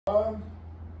1,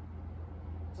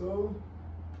 2,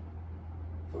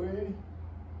 3,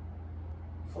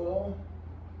 4,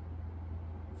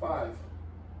 5.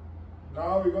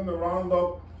 Now we're going to round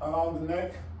up around the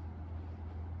neck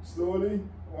slowly.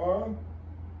 1,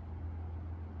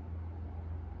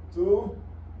 2,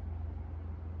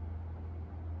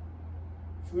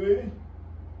 3,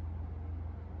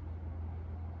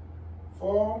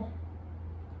 4,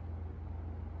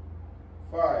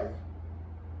 5.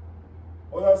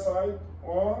 Other side.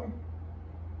 1,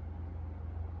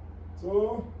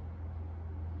 2,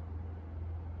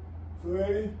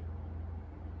 3,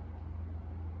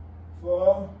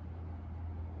 4,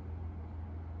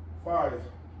 5.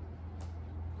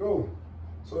 Cool.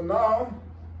 So now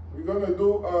we're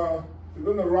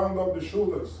gonna round up the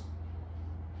shoulders.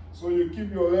 So you keep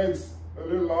your legs a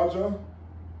little larger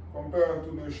compared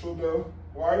to the shoulder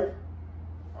wide,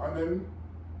 and then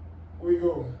we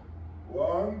go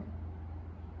 1,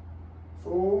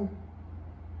 2,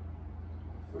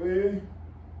 3,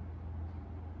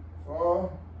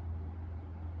 4,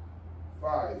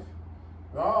 5.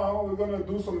 Now we're gonna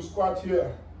do some squat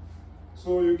here.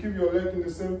 So you keep your leg in the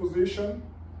same position,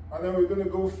 and then we're gonna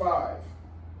go 5.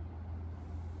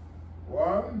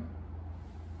 1,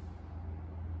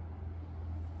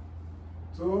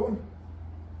 2,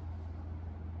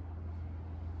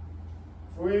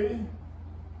 3,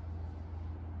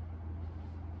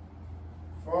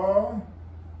 4,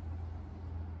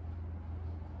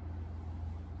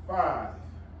 5.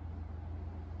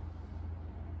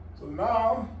 So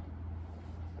now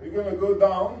we're going to go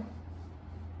down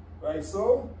like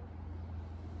so.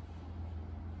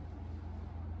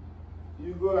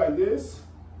 You go like this,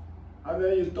 and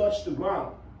then you touch the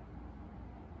ground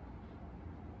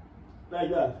like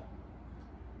that.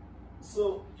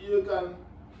 So you can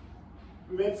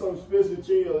make some space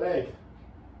between your leg,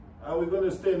 and we're going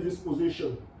to stay in this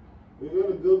position. We're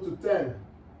going to go to 10.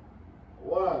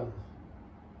 1,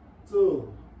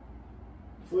 2,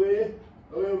 3,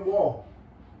 a little more.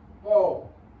 4,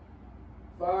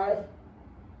 5,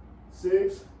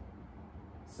 6,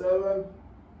 7,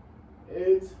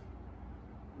 8,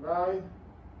 9,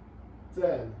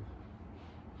 10.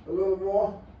 A little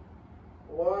more.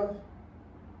 1,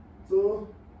 2,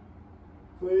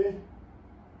 3,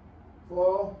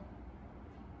 4,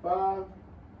 5,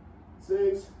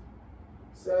 6,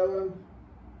 7,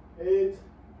 8,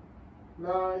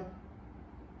 9,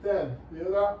 10. The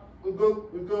other, we go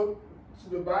to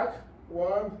the back.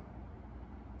 1,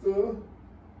 2,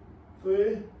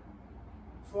 3,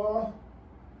 4,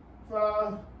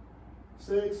 5,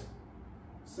 6,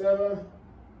 7,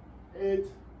 8,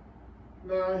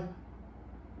 9,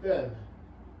 10.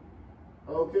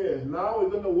 Okay, now we're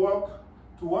going to walk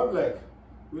to one leg.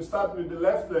 We start with the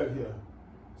left leg here.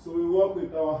 So we walk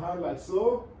with our hand like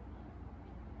so.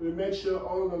 We make sure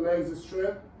all the legs are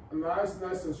straight, nice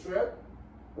and straight.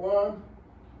 1,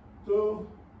 2,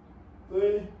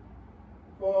 3,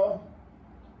 4,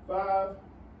 5,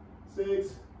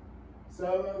 6,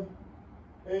 7,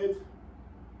 8,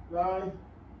 9,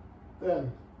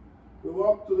 10. We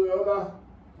walk to the other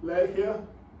leg here,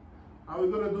 and we're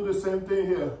going to do the same thing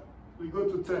here. We go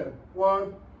to 10.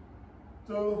 1,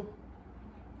 2,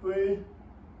 3,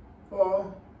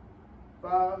 4,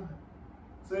 5,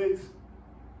 6,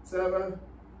 7,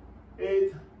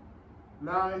 8,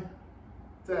 9,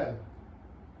 10.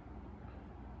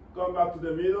 Come back to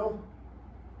the middle,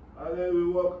 and then we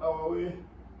walk our way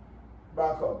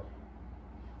back up.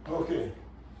 Okay,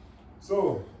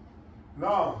 so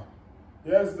now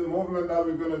here's the movement that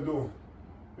we're gonna do.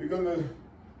 We're gonna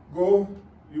go,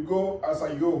 you go as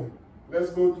I go. Let's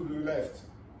go to the left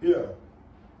here.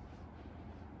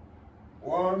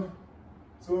 1,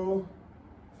 2,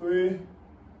 3,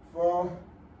 4,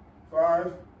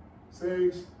 5,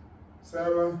 6,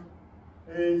 7,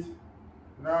 8,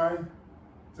 9,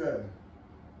 10.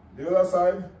 The other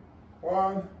side.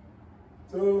 1,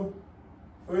 2,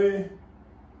 3,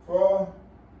 4,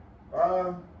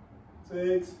 5,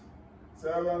 6,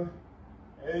 7,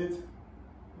 8,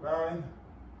 9,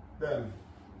 10.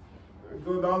 We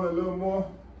go down a little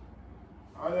more,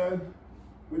 and then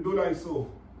we do like so.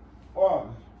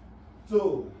 1,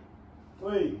 2,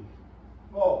 3,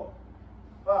 4,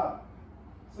 5,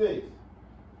 6,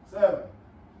 7,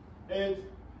 8,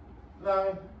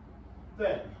 9,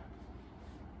 10.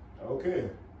 Okay.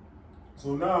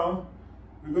 So now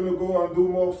we're going to go and do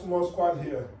more small squat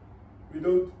here. We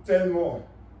do 10 more.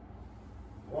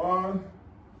 1,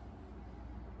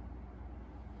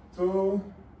 2,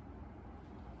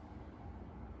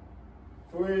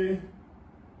 3,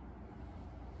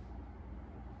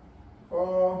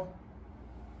 4,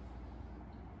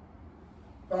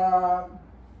 5,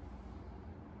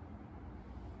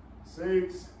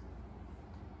 6,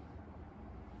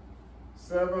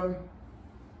 7,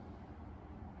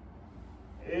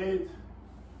 8,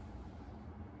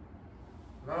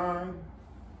 9,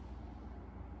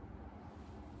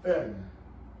 10.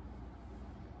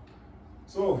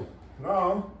 So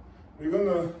now we're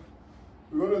gonna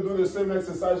do the same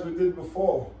exercise we did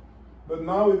before, but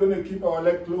now we're gonna keep our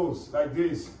leg closed like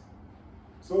this.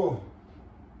 So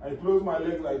I close my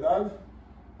leg like that,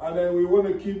 and then we want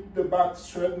to keep the back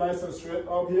straight, nice and straight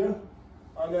up here,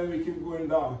 and then we keep going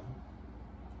down.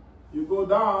 You go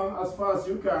down as far as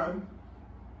you can.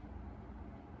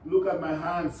 Look at my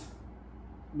hands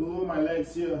below my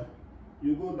legs here.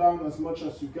 You go down as much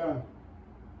as you can.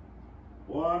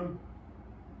 1,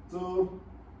 2,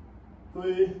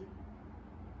 3,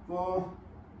 4,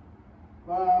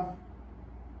 5,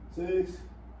 6,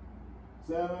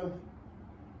 7,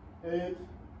 8,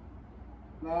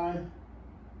 9,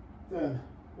 10.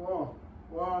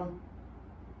 1,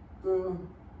 2,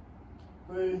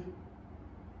 3,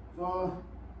 4,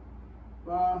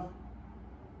 5,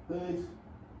 6,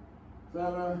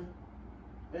 7,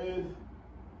 8,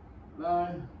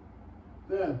 9,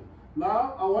 10.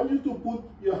 Now I want you to put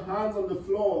your hands on the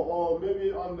floor, or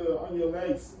maybe on your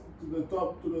legs, to the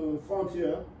top, to the front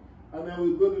here, and then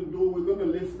we're going to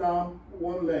lift down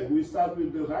one leg. We start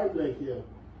with the right leg here.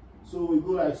 So we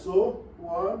go like so.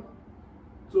 1,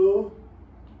 2,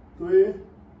 3,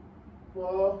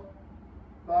 4,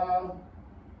 5,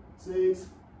 6,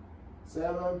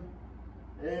 7,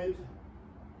 8,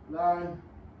 9,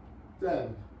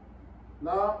 10.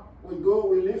 Now we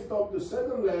lift up the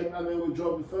second leg, and then we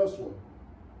drop the first one.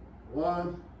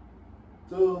 1,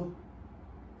 2,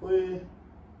 3,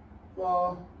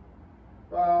 4,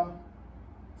 5,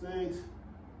 6,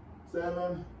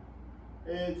 7,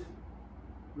 8,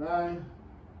 9,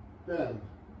 10.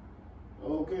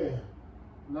 Okay,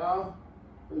 now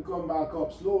we come back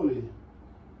up slowly.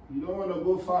 You don't want to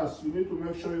go fast. You need to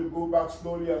make sure you go back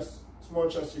slowly as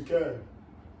much as you can.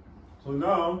 So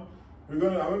now I'm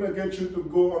gonna get you to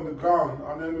go on the ground,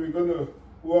 and then we're gonna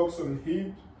work some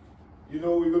hip. You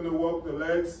know, we're gonna work the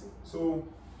legs. So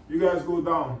you guys go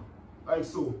down like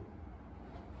so.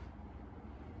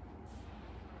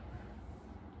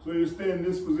 So you stay in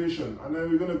this position, and then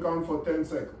we're gonna count for 10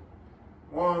 seconds.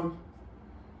 1,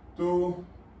 2,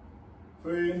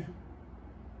 3,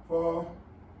 4,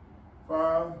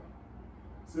 5,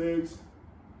 6,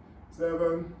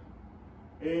 7,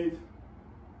 8,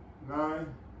 9,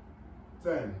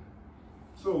 10.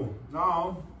 So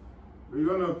now we're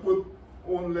gonna put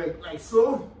one leg like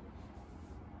so.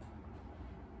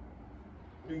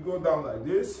 We go down like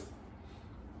this.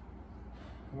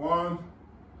 1,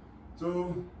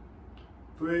 2,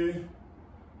 3,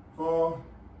 4,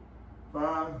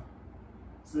 5,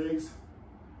 6,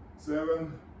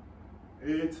 7,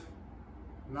 8,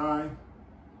 9,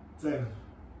 10.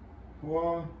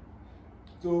 1,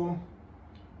 2,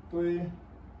 3,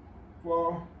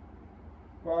 4,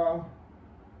 5,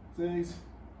 6,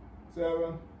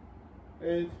 7,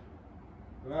 8,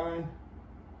 9,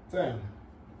 10.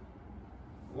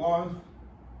 1,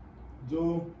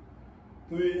 2,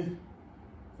 3,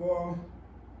 4,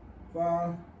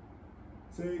 5,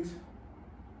 6,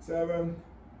 7,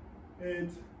 8,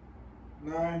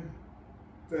 9,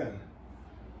 10.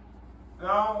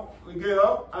 Now we get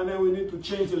up, and then we need to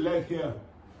change the leg here.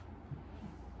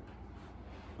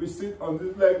 We sit on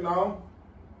this leg now,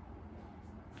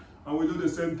 and we do the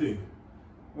same thing.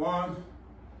 1,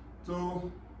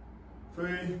 2,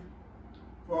 3,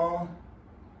 4,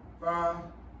 5,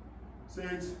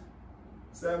 6,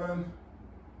 7,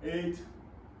 8,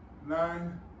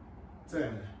 9,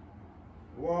 10.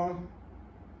 1,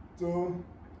 2,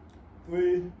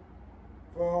 3,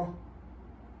 4,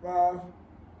 5,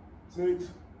 6,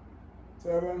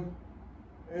 7,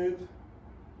 8,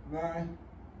 9,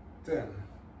 10.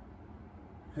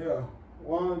 Here.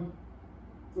 1,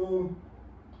 2,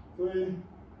 3,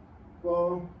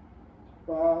 4,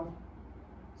 5,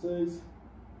 6,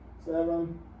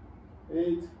 7,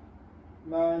 8,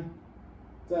 9,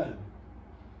 10.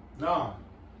 Now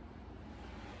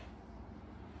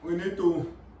we need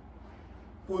to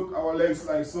put our legs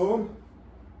like so,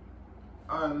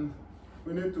 and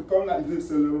we need to come like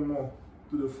this a little more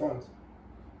to the front.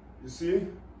 You see?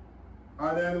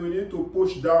 And then we need to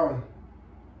push down.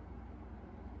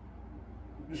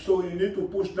 So you need to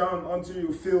push down until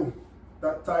you feel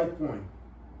that tight point.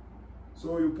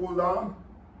 So you pull down.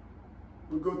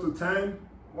 We go to 10.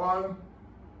 1,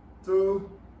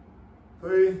 2,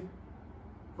 3,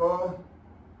 4,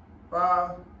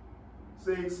 5,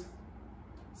 6,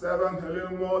 7, a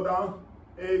little more down.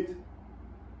 8,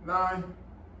 9,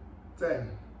 10.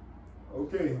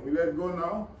 Okay, we let go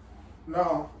now.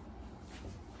 Now,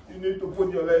 you need to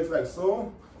put your legs like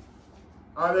so.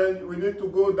 And then we need to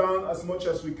go down as much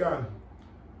as we can.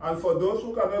 And for those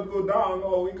who cannot go down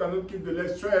or we cannot keep the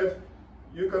legs straight,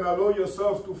 you can allow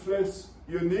yourself to flex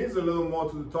your knees a little more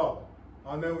to the top.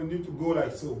 And then we need to go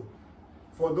like so.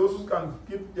 For those who can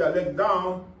keep their leg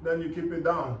down, then you keep it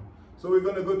down. So we're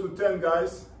going to go to 10,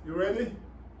 guys. You ready?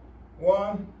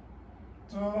 1,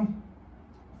 2,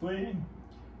 3,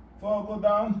 4, go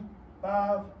down.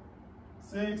 5,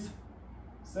 6,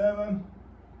 7,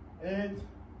 8,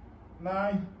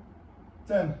 9,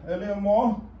 10. A little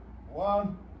more.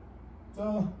 1,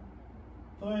 2,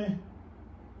 3,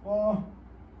 4,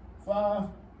 5,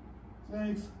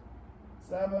 6,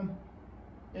 7,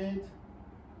 8,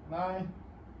 9,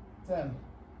 10.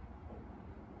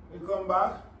 We come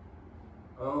back.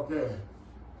 Okay.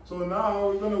 So now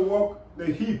we're going to work the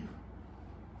hip.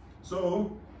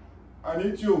 So I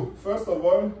need you, first of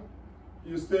all,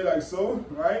 you stay like so,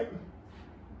 right?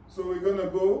 So we're going to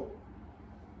go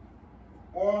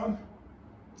 1,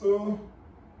 2,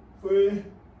 3,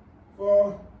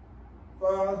 4,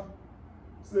 5,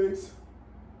 6,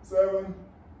 7,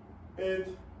 8,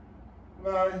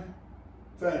 9,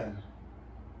 10.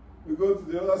 We go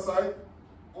to the other side.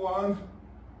 1,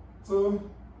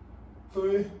 2,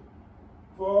 3,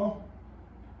 4,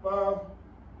 5,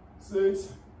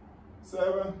 6,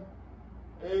 7,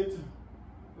 8,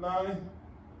 9,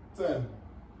 10.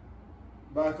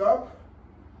 Back up.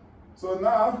 So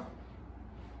now,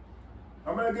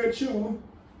 I'm going to get you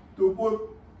to put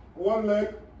one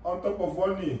leg on top of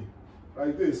one knee,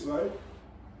 like this, right?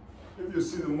 If you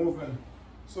see the movement.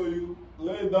 So you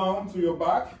lay down to your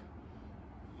back.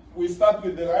 We start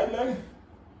with the right leg.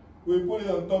 We put it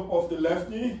on top of the left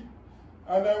knee.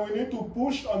 And then we need to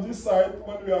push on this side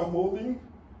when we are holding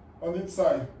on this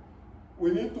side.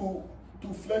 We need to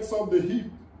flex up the hip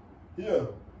here.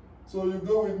 So you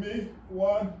go with me.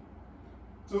 1,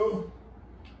 2,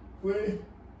 3,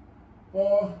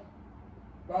 4,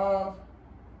 5,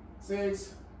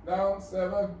 6, down,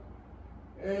 7,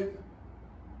 8,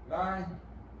 9,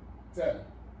 10.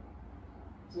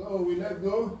 So we let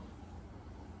go.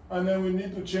 And then we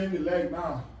need to change the leg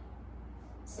now.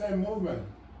 Same movement.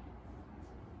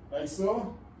 Like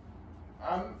so.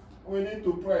 And we need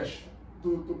to press.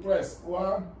 To press.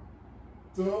 1,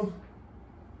 2,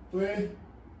 3,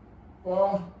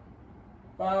 4,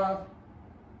 5,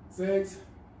 6,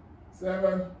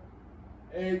 7,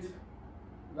 8,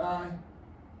 9,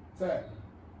 10.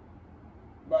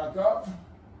 Back up.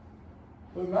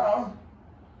 So now,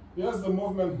 here's the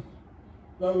movement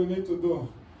that we need to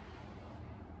do.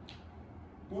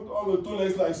 Put all the 2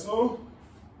 legs like so,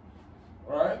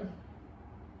 right?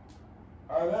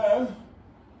 And then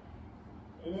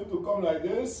you need to come like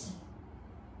this.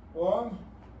 1,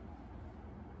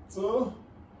 2,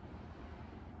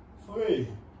 3.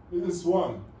 This is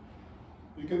 1.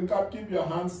 You can keep your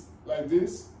hands like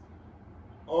this,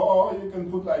 or you can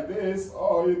put like this,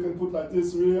 or you can put like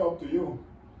this, really up to you.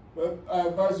 But I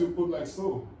advise you put like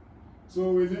so.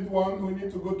 So we did 1, we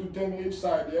need to go to 10 each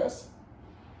side, yes?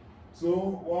 So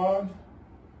 1,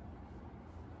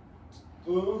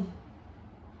 2,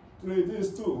 3,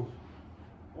 this 2.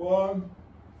 1,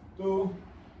 2,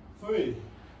 3.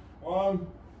 1,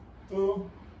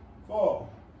 2, 4.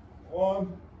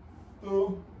 1,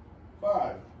 2,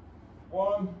 5.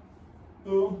 1,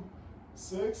 2,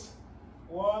 6.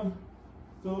 1,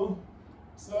 2,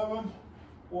 7.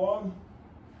 1,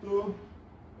 2,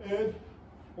 8.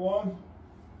 1,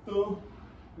 2,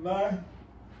 9.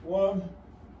 1,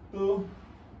 2,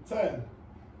 10.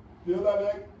 The other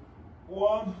leg.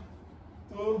 1,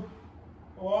 2,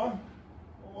 1,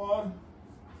 1,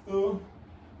 2,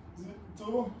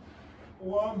 2,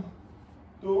 1,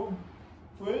 2,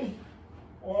 3,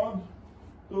 1,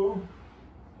 2,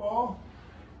 4,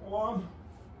 1,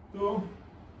 2,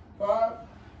 5,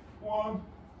 1,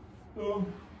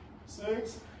 2,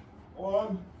 6,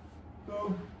 1,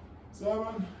 2,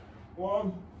 7,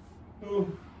 1,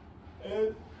 2,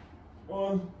 8,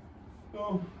 1,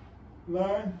 2,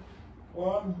 9,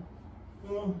 1,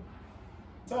 2,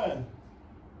 10.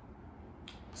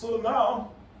 So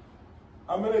now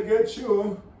I'm gonna get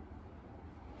you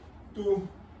to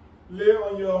lay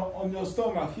on your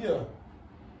stomach here.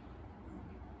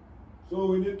 So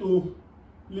we need to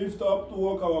lift up to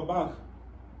work our back.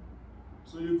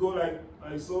 So you go like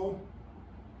so.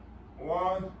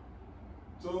 1,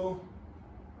 2,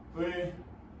 3,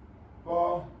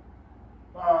 4,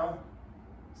 5,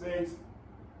 6,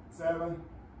 7,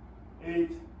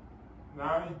 8,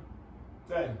 9,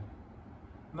 10.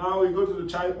 Now we go to the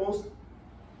child post,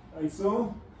 like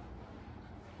so.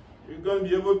 you're going to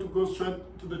be able to go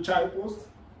straight to the child post.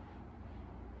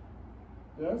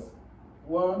 Yes.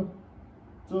 1,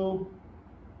 2,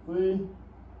 3,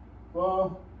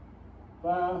 4,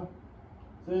 5,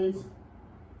 6,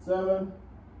 7,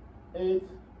 8,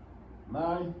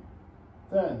 9,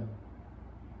 10.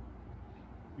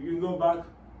 You can go back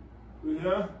to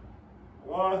here.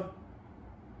 1,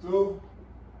 2,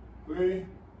 3,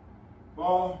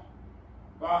 4,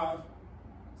 5,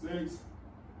 6,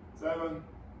 7,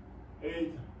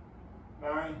 8,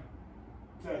 9,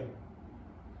 10.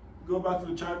 Go back to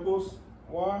the child pose.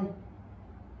 1,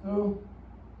 2,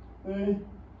 3,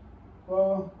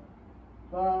 4,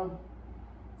 5,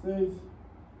 6,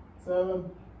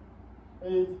 7,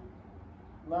 8,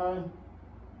 9,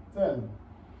 10.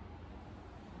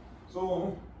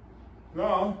 So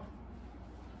now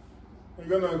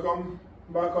you're gonna come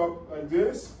back up like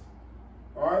this,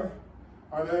 all right?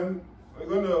 And then we're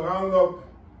gonna round up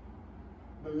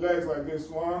the legs like this.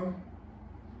 1,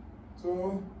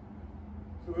 2,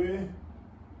 3,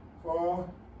 4,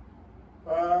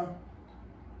 5,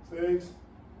 6,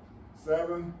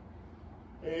 7,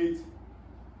 8,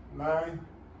 9,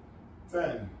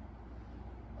 10.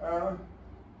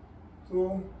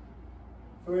 2,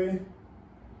 3,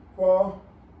 4,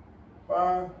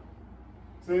 5,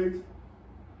 6,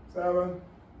 7,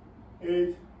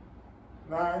 8,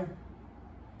 9,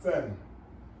 10.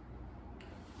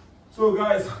 So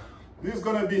guys, this is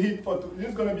gonna be it for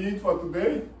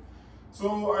today.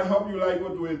 So I hope you like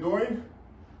what we're doing.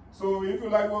 So if you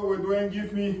like what we're doing,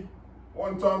 give me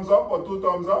 1 thumbs up or 2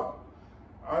 thumbs up,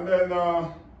 and then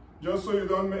just so you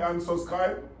don't, and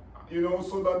subscribe, you know,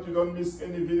 so that you don't miss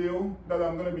any video that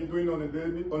I'm going to be doing on a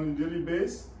daily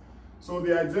basis. So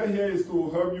the idea here is to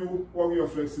help you work your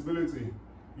flexibility,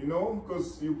 you know,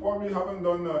 because you probably haven't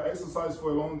done exercise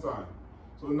for a long time.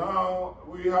 So now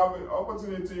we have an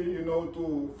opportunity, you know,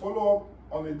 to follow up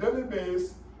on a daily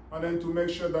basis, and then to make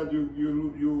sure that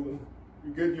you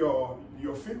get your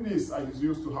fitness as you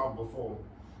used to have before.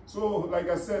 So like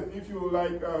I said, if you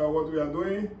like what we are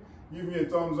doing, give me a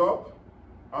thumbs up,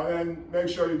 and then make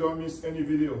sure you don't miss any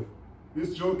video.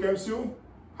 This Joe Capsule.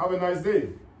 Have a nice day.